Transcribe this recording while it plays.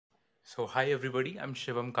So hi everybody, I'm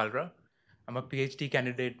Shivam Kalra. I'm a PhD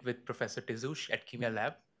candidate with Professor Tizush at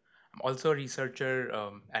BioLab. I'm also a researcher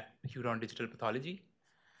at Huron Digital Pathology.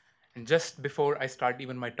 And just before I start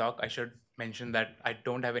even my talk, I should mention that I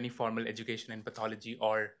don't have any formal education in pathology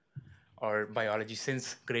or biology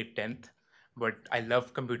since grade 10th, but I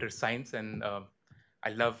love computer science and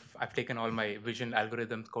I've taken all my vision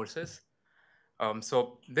algorithm courses.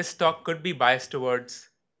 So this talk could be biased towards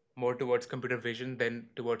more towards computer vision than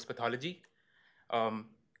towards pathology. um,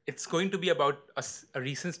 it's going to be about a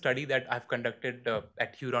recent study that I've conducted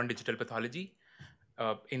at Huron Digital Pathology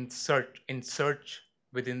in search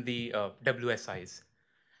within the WSIs.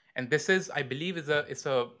 And this is, I believe, is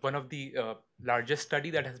a one of the largest study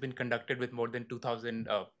that has been conducted with more than 2,000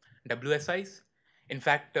 WSIs. In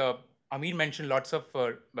fact, Amin mentioned lots of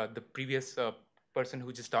the previous person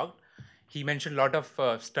who just talked. He mentioned a lot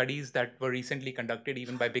of studies that were recently conducted,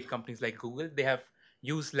 even by big companies like Google. They have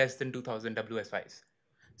used less than 2,000 WSIs.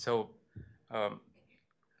 So um,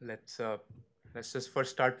 let's uh, let's just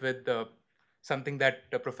first start with something that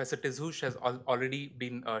Professor Tizush has already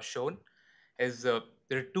been shown. Is There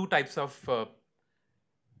are two types of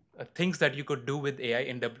things that you could do with AI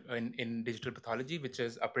in digital pathology, which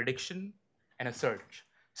is a prediction and a search.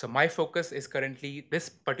 So my focus is currently this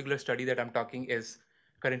particular study that I'm talking is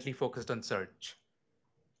currently focused on search.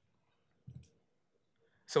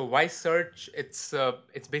 So why search? It's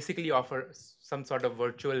basically offer some sort of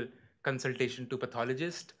virtual consultation to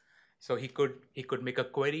pathologist. So he could make a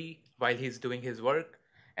query while he's doing his work,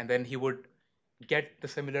 and then he would get the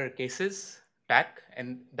similar cases back,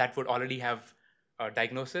 and that would already have a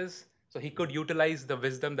diagnosis. So he could utilize the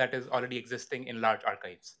wisdom that is already existing in large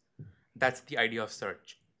archives. That's the idea of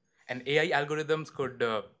search, and AI algorithms could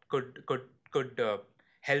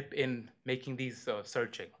help in making these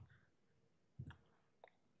searching.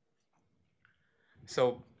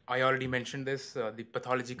 So I already mentioned this. The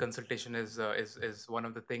pathology consultation is one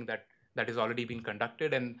of the thing that is already being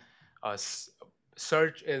conducted, and uh, s-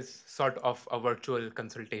 search is sort of a virtual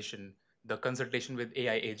consultation, the consultation with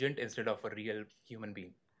AI agent instead of a real human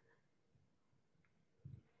being.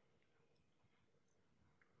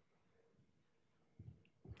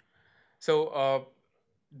 So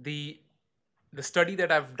the the study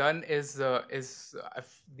that I've done it's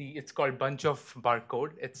called bunch of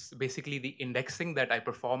barcode. It's basically the indexing that I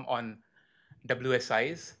perform on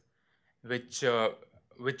WSIs, which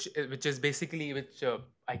which is basically which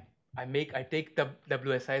I take the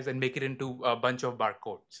WSIs and make it into a bunch of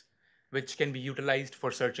barcodes, which can be utilized for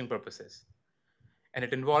searching purposes. And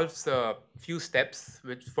it involves a few steps.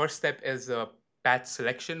 Which first step is patch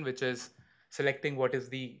selection, which is selecting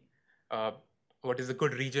uh, what is a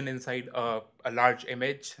good region inside a large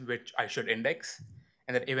image which I should index,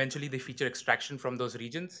 and then eventually the feature extraction from those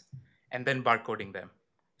regions, and then barcoding them.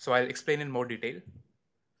 So I'll explain in more detail.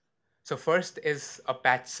 So first is a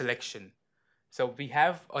patch selection. So we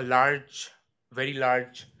have a very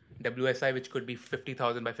large WSI, which could be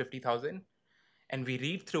 50,000 by 50,000, and we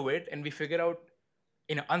read through it and we figure out,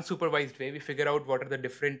 in an unsupervised way, we figure out what are the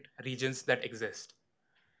different regions that exist.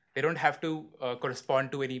 They don't have to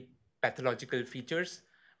correspond to any pathological features,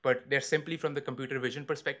 but they're simply from the computer vision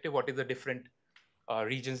perspective, what is the different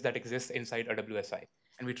regions that exist inside a WSI.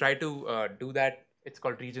 And we try to do that. It's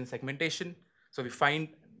called region segmentation. So we find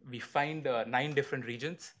 9 different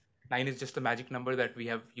regions. 9 is just a magic number that we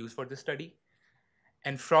have used for this study.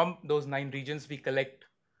 And from those 9 regions, we collect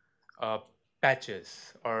uh,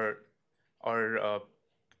 patches or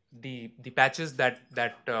the patches that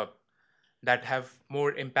have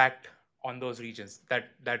more impact on those regions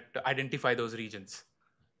that identify those regions.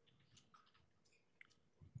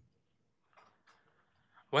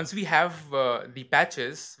 Once we have the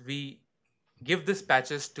patches, we give these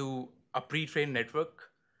patches to a pre-trained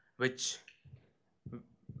network, which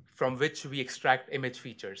from which we extract image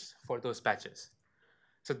features for those patches.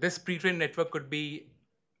 So this pre-trained network could be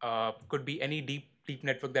any deep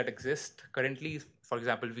network that exists currently. For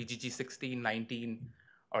example, VGG 16, 19,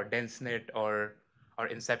 or DenseNet or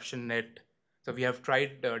InceptionNet. So we have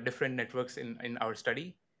tried different networks in our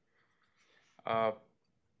study. Uh,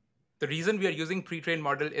 the reason we are using pre-trained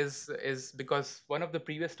model is because one of the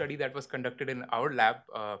previous study that was conducted in our lab,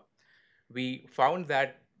 we found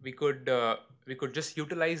that we could just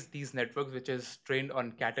utilize these networks, which is trained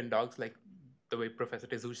on cat and dogs, like the way Professor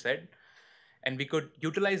Tizush said, and we could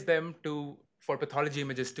utilize them to for pathology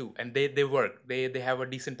images too, and they work. They have a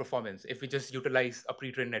decent performance if we just utilize a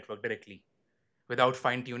pre-trained network directly without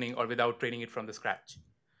fine tuning or without training it from the scratch.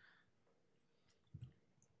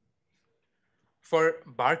 For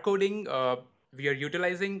barcoding, we are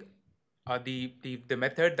utilizing The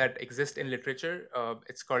method that exists in literature,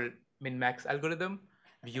 it's called min-max algorithm.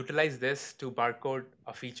 We utilize this to barcode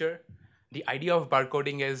a feature. The idea of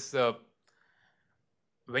barcoding is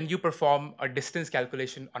when you perform a distance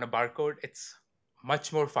calculation on a barcode, it's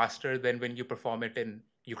much more faster than when you perform it in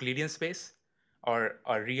Euclidean space or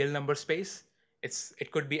a real number space.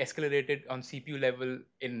 It could be accelerated on CPU level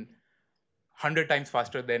in 100 times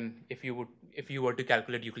faster than if you were to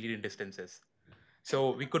calculate Euclidean distances.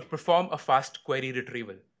 So we could perform a fast query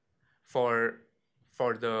retrieval for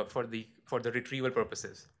for the retrieval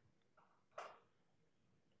purposes.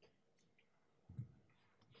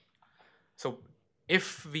 So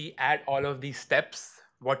if we add all of these steps,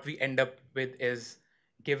 what we end up with is,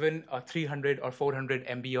 given a 300 or 400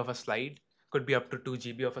 MB of a slide, could be up to 2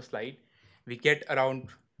 GB of a slide, we get around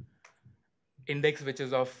index which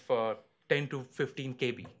is of 10 to 15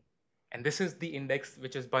 KB. And this is the index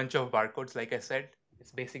which is bunch of barcodes. Like I said,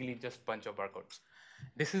 it's basically just bunch of barcodes.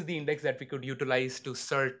 This is the index that we could utilize to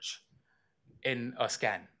search in a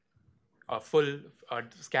scan, a full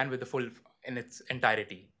scan with the full in its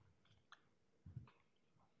entirety.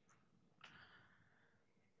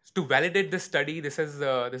 To validate this study, this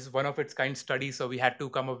is one of its kind study, so we had to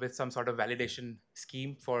come up with some sort of validation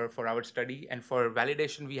scheme for our study. And for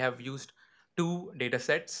validation, we have used two data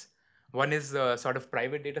sets. One is a sort of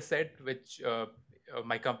private data set, which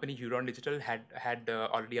my company Huron Digital had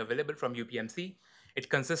already available from UPMC. It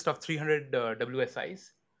consists of 300 WSIs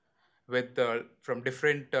with from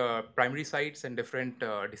different primary sites and different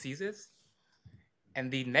diseases.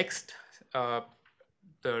 And the next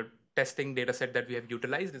the testing data set that we have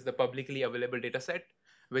utilized is the publicly available data set,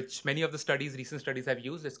 which many of the recent studies have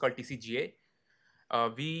used. It's called TCGA.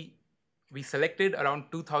 We selected around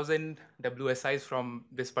 2,000 WSIs from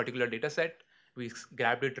this particular data set. We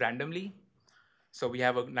grabbed it randomly. So we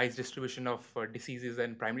have a nice distribution of diseases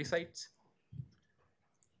and primary sites.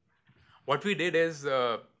 What we did is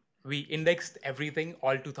we indexed everything,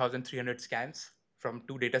 all 2,300 scans from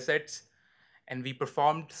two data sets, and we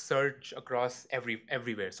performed search across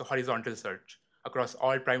everywhere. So horizontal search across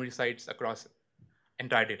all primary sites, across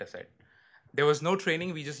entire data set. There was no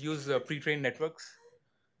training. We just used pre-trained networks.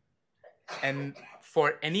 And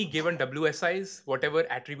for any given WSIs, whatever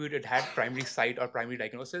attribute it had, primary site or primary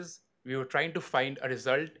diagnosis, we were trying to find a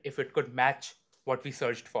result if it could match what we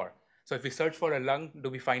searched for. So if we search for a lung, do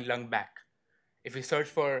we find lung back? If we search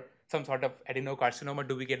for some sort of adenocarcinoma,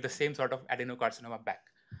 do we get the same sort of adenocarcinoma back?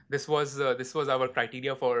 This was our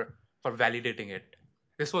criteria for validating it.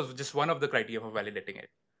 This was just one of the criteria for validating it.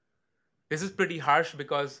 This is pretty harsh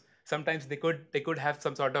because sometimes they could have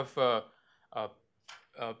some sort of uh,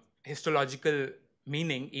 uh, histological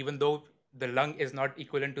meaning, even though the lung is not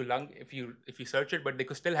equivalent to lung if you search it, but they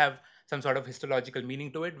could still have some sort of histological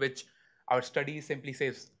meaning to it, which our study simply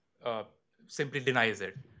says simply denies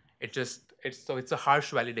it. It's a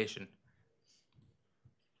harsh validation.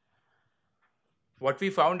 What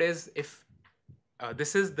we found is, if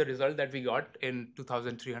this is the result that we got in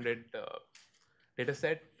 2,300 data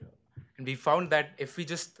set, and we found that if we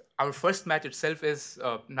just our first match itself is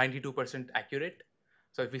 92% accurate.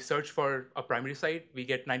 So if we search for a primary site, we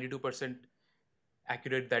get 92%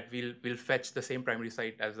 accurate that we'll fetch the same primary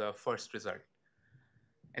site as a first result.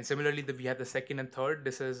 And similarly, we have the second and third.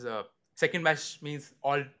 This is second match means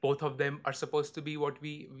both of them are supposed to be what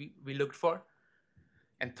we looked for,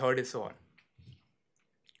 and third is so on.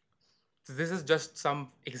 So this is just some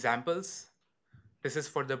examples. This is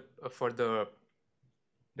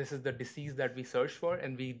this is the disease that we searched for,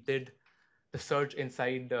 and we did the search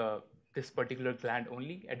inside this particular gland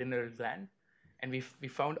only, adrenal gland, and we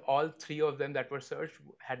found all three of them that were searched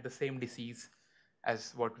had the same disease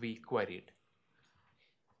as what we queried.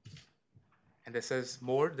 And this is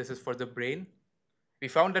for the brain. We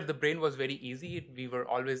found that the brain was very easy. We were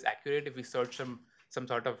always accurate. If we search some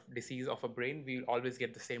sort of disease of a brain, we always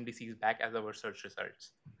get the same disease back as our search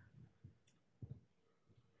results.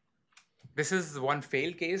 This is one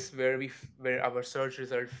fail case where our search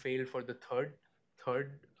result failed for the third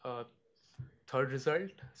uh, third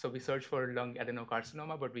result. So we searched for lung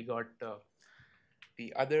adenocarcinoma, but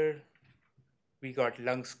the other we got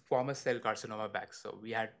lung squamous cell carcinoma back. So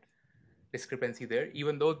we had discrepancy there,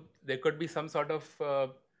 even though there could be some sort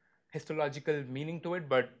of histological meaning to it,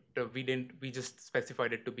 but we didn't. We just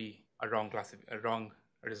specified it to be a wrong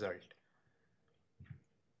result.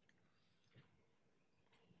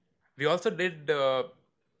 We also did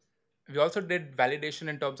validation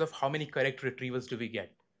in terms of how many correct retrievals do we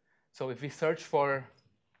get. So if we search for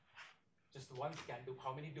just one scan,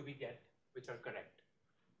 how many do we get which are correct?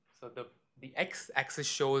 So the x-axis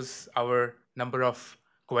shows our number of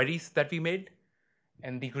queries that we made,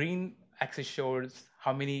 and the green axis shows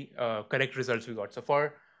how many correct results we got. So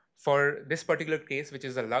for this particular case, which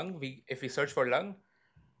is a lung, we if we search for lung,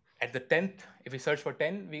 at the 10th, if we search for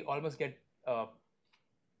 10, we almost get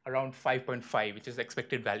around 5.5, which is the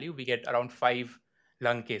expected value. We get around 5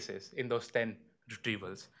 lung cases in those 10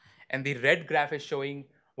 retrievals. And the red graph is showing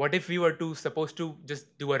what if we were to supposed to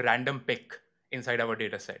just do a random pick inside our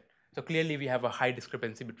data set. So clearly we have a high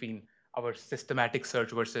discrepancy between our systematic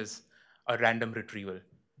search versus a random retrieval.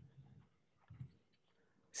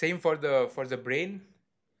 Same for the brain.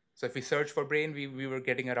 So if we search for brain, we were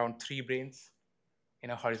getting around 3 brains in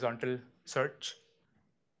a horizontal search.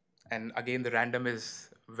 And again, the random is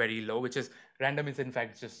very low, which is random is in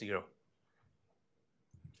fact just 0.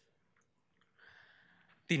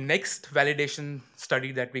 The next validation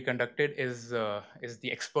study that we conducted is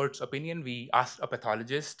the expert's opinion. We asked a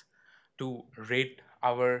pathologist to rate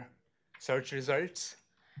our search results.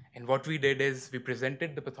 And what we did is we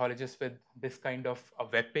presented the pathologist with this kind of a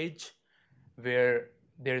web page where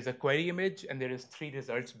there is a query image and there is 3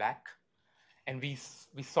 results back. And we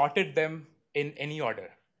sorted them in any order.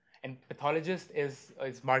 And pathologist is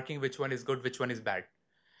marking which one is good, which one is bad.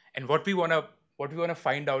 And what we wanna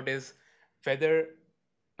find out is whether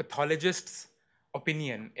pathologist's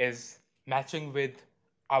opinion is matching with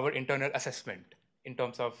our internal assessment in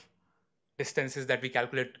terms of distances that we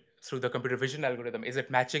calculate through the computer vision algorithm. Is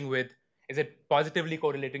it positively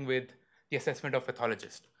correlating with the assessment of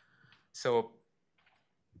pathologist? So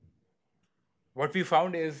what we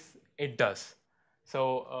found is it does.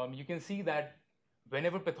 So you can see that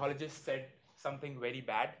whenever pathologist said something very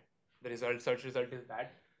bad, the search result is bad,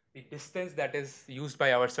 the distance that is used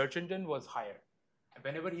by our search engine was higher. And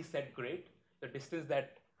whenever he said great, the distance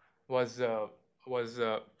that was uh,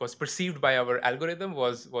 was perceived by our algorithm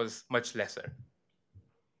was much lesser.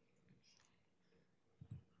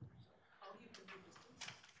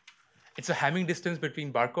 It's a Hamming distance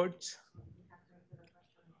between barcodes.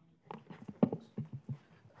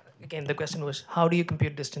 Again, the question was, how do you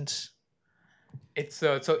compute distance? It's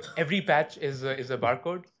so every patch is a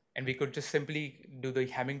barcode, and we could just simply do the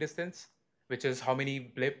Hamming distance, which is how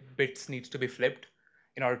many bits needs to be flipped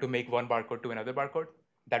in order to make one barcode to another barcode.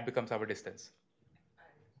 That becomes our distance.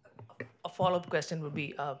 A follow-up question would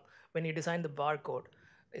be, when you design the barcode,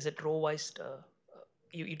 is it row-wise?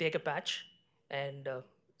 You take a patch and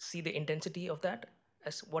see the intensity of that,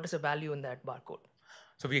 as what is the value in that barcode?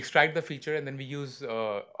 So we extract the feature, and then we use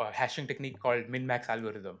a hashing technique called min-max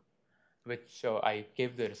algorithm, which I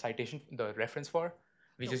gave the citation, the reference for.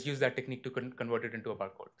 We No. just use that technique to convert it into a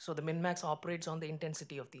barcode. So the min-max operates on the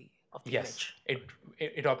intensity of the Yes, image.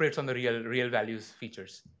 it operates on the real values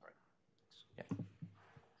features.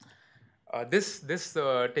 Yeah. This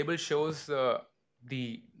table shows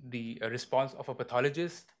the response of a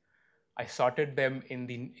pathologist. I sorted them in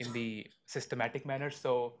the systematic manner.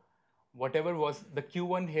 So whatever was the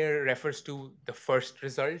Q1 here refers to the first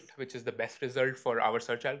result, which is the best result for our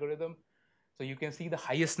search algorithm. So you can see the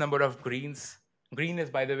highest number of greens. Green is,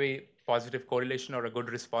 by the way, positive correlation or a good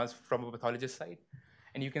response from a pathologist side.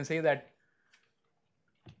 And you can say that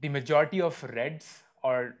the majority of reds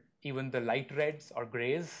or even the light reds or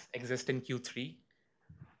grays exist in Q3.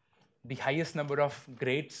 The highest number of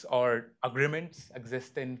grades or agreements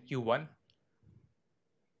exist in Q1.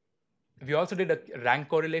 We also did a rank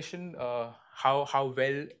correlation. How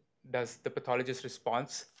well does the pathologist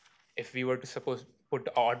response, if we were to suppose put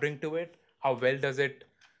ordering to it, how well does it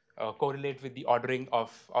correlate with the ordering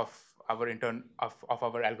of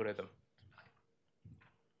our algorithm?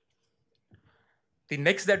 The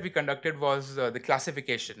next that we conducted was the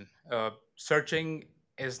classification. Searching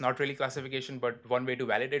is not really classification, but one way to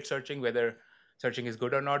validate searching, whether searching is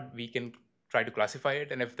good or not, we can try to classify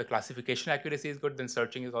it. And if the classification accuracy is good, then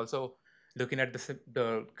searching is also looking at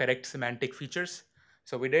the correct semantic features.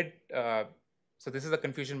 So we did, so this is a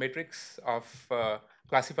confusion matrix of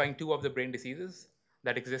classifying 2 of the brain diseases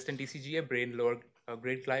that exist in TCGA, brain lower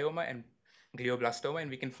grade glioma and glioblastoma. And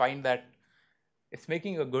we can find that it's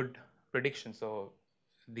making a good prediction. So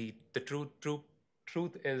the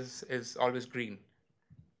truth is always green.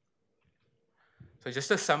 So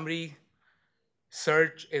just a summary,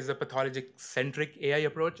 search is a pathologic centric AI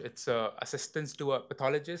approach. It's assistance to a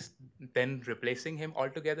pathologist, then replacing him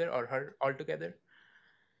altogether or her altogether.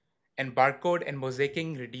 And barcode and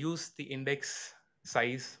mosaicing reduce the index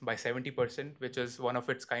size by 70%, which is one of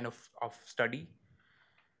its kind of study,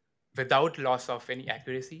 without loss of any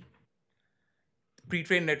accuracy.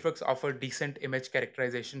 Pre-trained networks offer decent image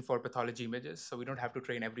characterization for pathology images, so we don't have to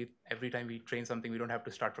train every time we train something. We don't have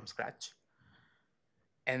to start from scratch.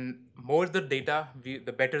 And more the data,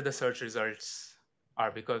 the better the search results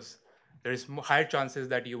are, because there is higher chances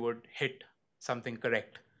that you would hit something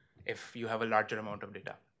correct if you have a larger amount of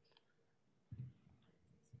data.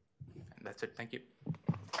 And that's it. Thank you.